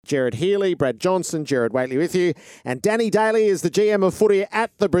Jared Healy, Brad Johnson, Jared Waitley with you. And Danny Daly is the GM of footy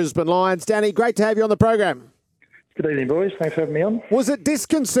at the Brisbane Lions. Danny, great to have you on the program. Good evening, boys. Thanks for having me on. Was it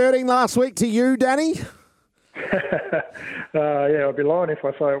disconcerting last week to you, Danny? Yeah, I'd be lying if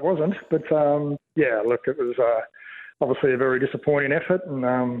I say it wasn't. But, yeah, look, it was obviously a very disappointing effort, and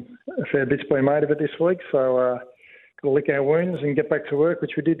a fair bit's been made of it this week. So got to lick our wounds and get back to work,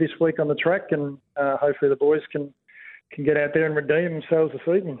 which we did this week on the track, and hopefully the boys can get out there and redeem themselves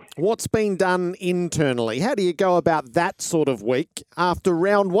this evening. What's been done internally? How do you go about that sort of week after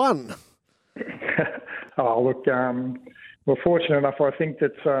round one? Oh, look, we're fortunate enough, I think,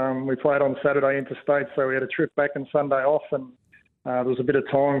 that we played on Saturday interstate, so we had a trip back and Sunday off, and there was a bit of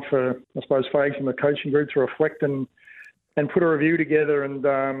time for, I suppose, Fags and the coaching group to reflect and put a review together. And,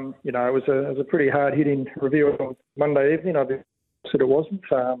 you know, it was a pretty hard-hitting review on Monday evening. I said it wasn't.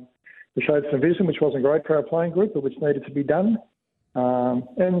 We showed some vision, which wasn't great for our playing group, but which needed to be done.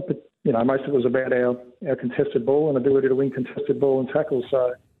 And, you know, most of it was about our contested ball and ability to win contested ball and tackles.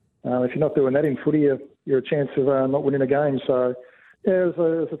 So if you're not doing that in footy, you're a chance of not winning a game. So, yeah, it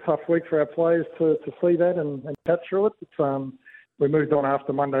was a tough week for our players to see that and cut through it. But, we moved on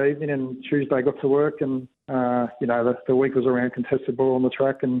after Monday evening, and Tuesday got to work, and, you know, the week was around contested ball on the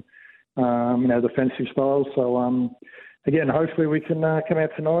track and, you know, defensive styles. So, again, hopefully we can come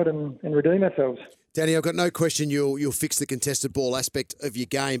out tonight and redeem ourselves. Danny, I've got no question you'll fix the contested ball aspect of your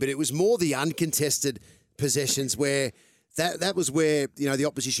game, but it was more the uncontested possessions where that was where, you know, the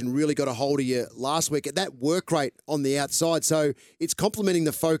opposition really got a hold of you last week at that work rate on the outside. So it's complementing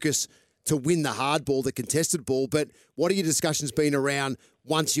the focus to win the hard ball, the contested ball. But what are your discussions been around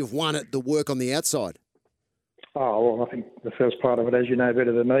once you've won it, the work on the outside? Oh, well, I think the first part of it, as you know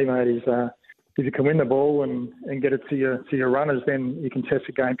better than me, mate, is if you can win the ball and get it to your runners, then your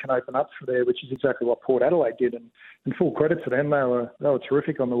contested game can open up for there, which is exactly what Port Adelaide did. And full credit to them, they were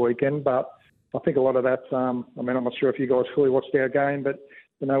terrific on the weekend. But I think a lot of that, I mean, I'm not sure if you guys fully watched our game, but,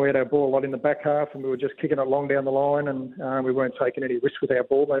 you know, we had our ball a lot in the back half and we were just kicking it long down the line, and we weren't taking any risk with our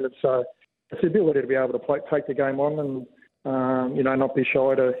ball movement. So it's the ability to be able to take the game on and, you know, not be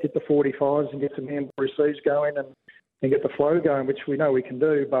shy to hit the 45s and get some hand receives going and get the flow going, which we know we can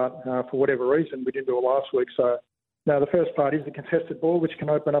do. But for whatever reason, we didn't do it last week. So, no, the first part is the contested ball, which can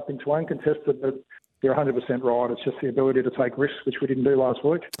open up into uncontested, but you're 100% right. It's just the ability to take risks, which we didn't do last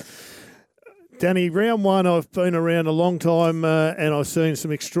week. Danny, round one, I've been around a long time and I've seen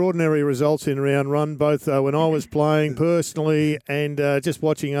some extraordinary results in round one, both when I was playing personally and just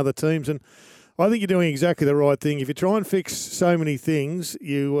watching other teams. And I think you're doing exactly the right thing. If you try and fix so many things,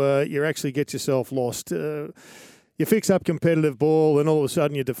 you actually get yourself lost. You fix up competitive ball and all of a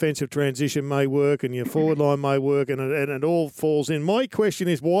sudden your defensive transition may work and your forward line may work and it all falls in. My question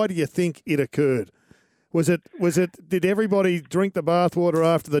is, why do you think it occurred? Did everybody drink the bathwater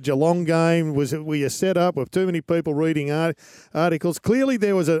after the Geelong game? Were you set up with too many people reading articles? Clearly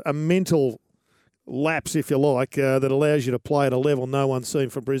there was a mental lapse, if you like, that allows you to play at a level no one's seen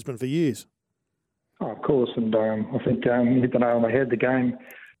from Brisbane for years. Oh, of course, and I think you hit the nail on the head. The game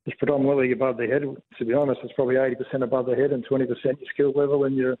is predominantly above the head. To be honest, it's probably 80% above the head and 20% your skill level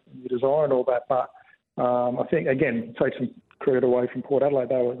and your design and all that. But I think, again, take some credit away from Port Adelaide.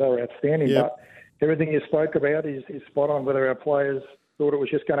 They were outstanding. Yep. But everything you spoke about is spot on, whether our players thought it was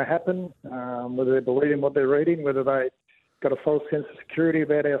just going to happen, whether they believe in what they're reading, whether they got a false sense of security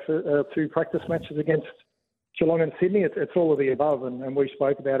about our two practice matches against Geelong and Sydney. It's all of the above, and we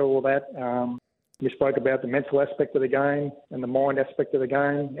spoke about all of that. We spoke about the mental aspect of the game and the mind aspect of the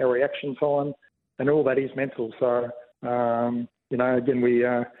game, our reaction time, and all that is mental. So, you know, again, we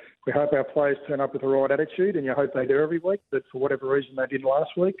hope our players turn up with the right attitude, and you hope they do every week, but for whatever reason they didn't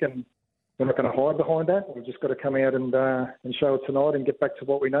last week, and we're not going to hide behind that. We've just got to come out and show it tonight and get back to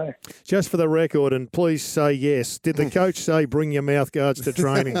what we know. Just for the record, and please say yes, did the coach say bring your mouth guards to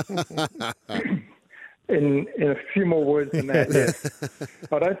training? In a few more words than that, yes.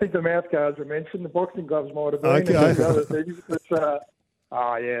 I don't think the mouth guards were mentioned. The boxing gloves might have been. Okay. And other things. But,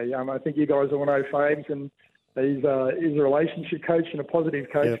 I think you guys all know Fags, and he's a relationship coach and a positive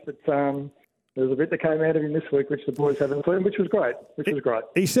coach. Yep. But there was a bit that came out of him this week, which the boys haven't seen, which was great.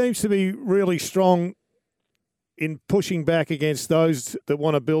 He seems to be really strong in pushing back against those that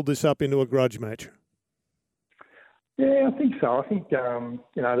want to build this up into a grudge match. Yeah, I think so. I think, the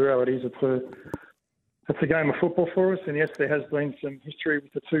reality is it's a game of football for us, and yes, there has been some history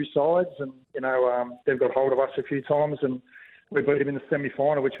with the two sides, and they've got hold of us a few times, and we beat them in the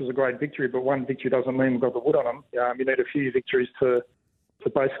semi-final, which was a great victory. But one victory doesn't mean we've got the wood on them. You need a few victories to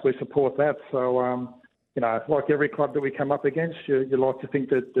basically support that. So, like every club that we come up against, you like to think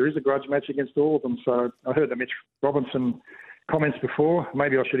that there is a grudge match against all of them. So I heard that Mitch Robinson comments before.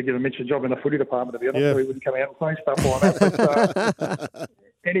 Maybe I should have given Mitch a job in the footy department, to be honest, so he wouldn't come out and say stuff like that. But,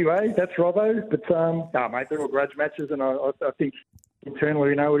 anyway, that's Robbo. But, no, mate, they're all grudge matches, and I think internally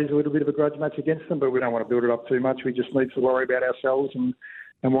we know it is a little bit of a grudge match against them, but we don't want to build it up too much. We just need to worry about ourselves and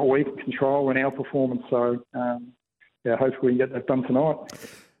what we can control and our performance. So, hopefully we can get that done tonight.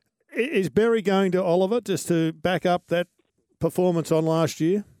 Is Berry going to Oliver just to back up that performance on last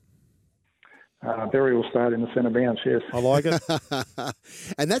year? Berry will start in the centre bounce, yes. I like it.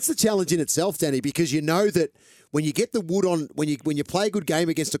 And that's the challenge in itself, Danny, because you know that when you get the wood on, when you play a good game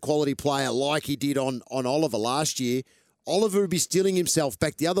against a quality player like he did on Oliver last year, Oliver would be stealing himself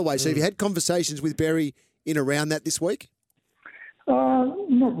back the other way. So have you had conversations with Berry in around that this week?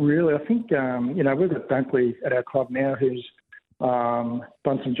 Not really. I think, we've got Dunkley at our club now who's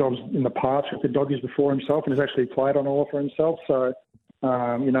done some jobs in the past with the Doggies before himself and has actually played on Oliver himself. So,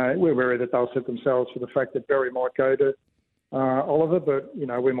 we're wary that they'll set themselves for the fact that Berry might go to Oliver, but,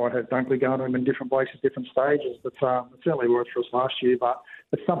 we might have Dunkley going to him in different places, different stages. But it certainly worked for us last year. But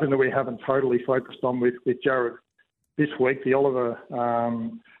it's something that we haven't totally focused on with Jared this week. The Oliver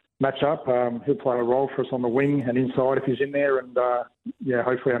match-up, he'll play a role for us on the wing and inside if he's in there. And,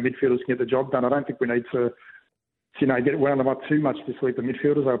 hopefully our midfielders can get the job done. I don't think we need to get wound them up too much this week. The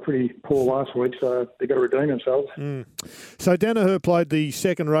midfielders are pretty poor last week, so they've got to redeem themselves. So Danaher played the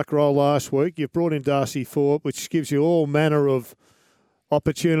second ruck role last week. You've brought in Darcy Ford, which gives you all manner of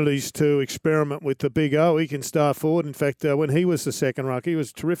opportunities to experiment with the big O. He can start forward. In fact, when he was the second ruck, he was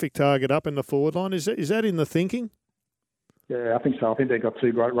a terrific target up in the forward line. Is that in the thinking? Yeah, I think so. I think they've got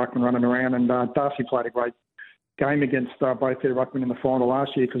two great ruckmen running around, and Darcy played a great game against both their ruckmen in the final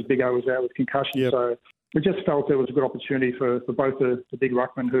last year because Big O was out with concussion. Yep. So we just felt there was a good opportunity for both the big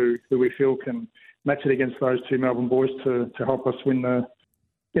ruckmen who we feel can match it against those two Melbourne boys to help us win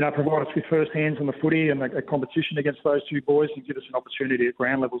provide us with first hands on the footy and a competition against those two boys and give us an opportunity at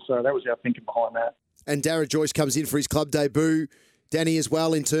ground level. So that was our thinking behind that. And Darragh Joyce comes in for his club debut. Danny as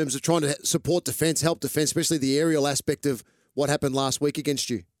well in terms of trying to support defence, help defence, especially the aerial aspect of what happened last week against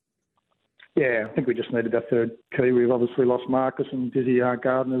you. Yeah, I think we just needed that third key. We've obviously lost Marcus and Dizzy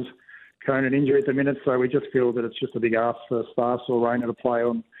Gardner's Conan injury at the minute, so we just feel that it's just a big ask for Stas or Rayner to play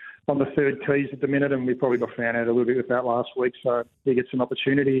on the third keys at the minute, and we probably got found out a little bit with that last week. So he gets an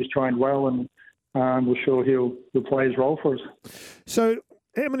opportunity. He's trained well, and we're sure he'll play his role for us. So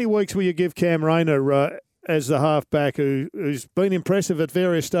how many weeks will you give Cam Rayner as the halfback who's been impressive at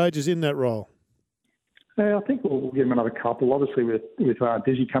various stages in that role? I think we'll give him another couple. Obviously, with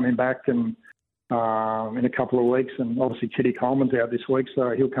Dizzy coming back and in a couple of weeks, and obviously Kitty Coleman's out this week,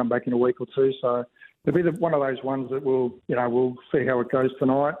 so he'll come back in a week or two. So it'll be one of those ones that we'll see how it goes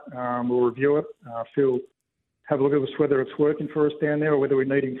tonight. We'll review it. Have a look at whether it's working for us down there or whether we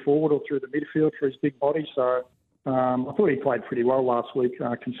need him forward or through the midfield for his big body. So I thought he played pretty well last week,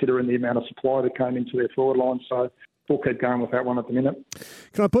 considering the amount of supply that came into their forward line. So we'll keep going with that one at the minute.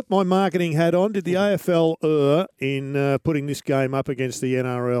 Can I put my marketing hat on? Did the AFL err in putting this game up against the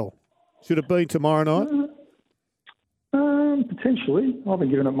NRL? Should it be tomorrow night? Potentially. I haven't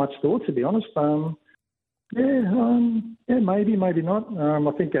given it much thought, to be honest. Maybe, maybe not.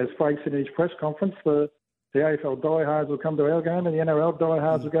 I think as Fake said in his press conference, the AFL diehards will come to our game and the NRL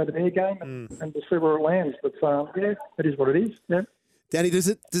diehards will go to their game and we'll see where it lands. But, it is what it is. Yeah. Danny, does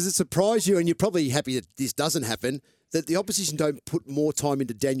it surprise you, and you're probably happy that this doesn't happen, that the opposition don't put more time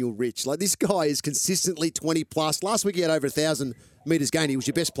into Daniel Rich? Like, this guy is consistently 20+. Last week he had over 1,000 metres gained. He was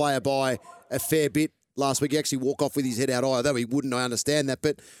your best player by a fair bit last week. He actually walked off with his head out high, although he wouldn't. I understand that.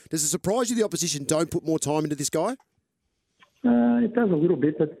 But does it surprise you the opposition don't put more time into this guy? It does a little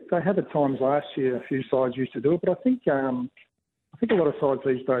bit, but they had at times last year. A few sides used to do it, but I think a lot of sides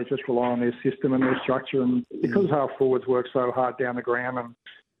these days just rely on their system and their structure, and because half forwards work so hard down the ground and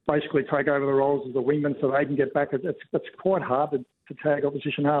basically take over the roles as a wingman so they can get back, it's quite hard to tag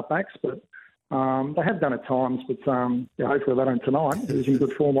opposition half backs, but they have done at times, but hopefully they don't tonight. It was in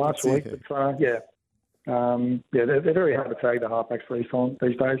good form last week, but they're very hard to tag the half backs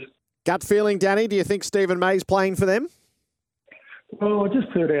these days. Gut feeling, Danny, do you think Stephen May's playing for them? Well, I just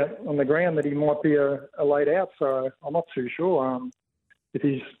heard out on the ground that he might be a late out, so I'm not too sure. If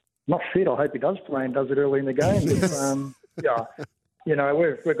he's not fit, I hope he does play and does it early in the game. But,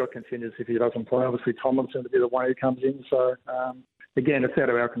 we've got contingency if he doesn't play. Obviously, Tomlinson to be the one who comes in. So, again, it's out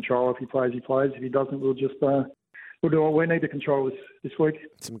of our control. If he plays, he plays. If he doesn't, we'll just we'll do what we need to control this week.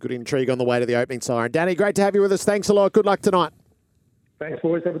 Some good intrigue on the way to the opening siren. Danny, great to have you with us. Thanks a lot. Good luck tonight. Thanks,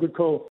 boys. Have a good call.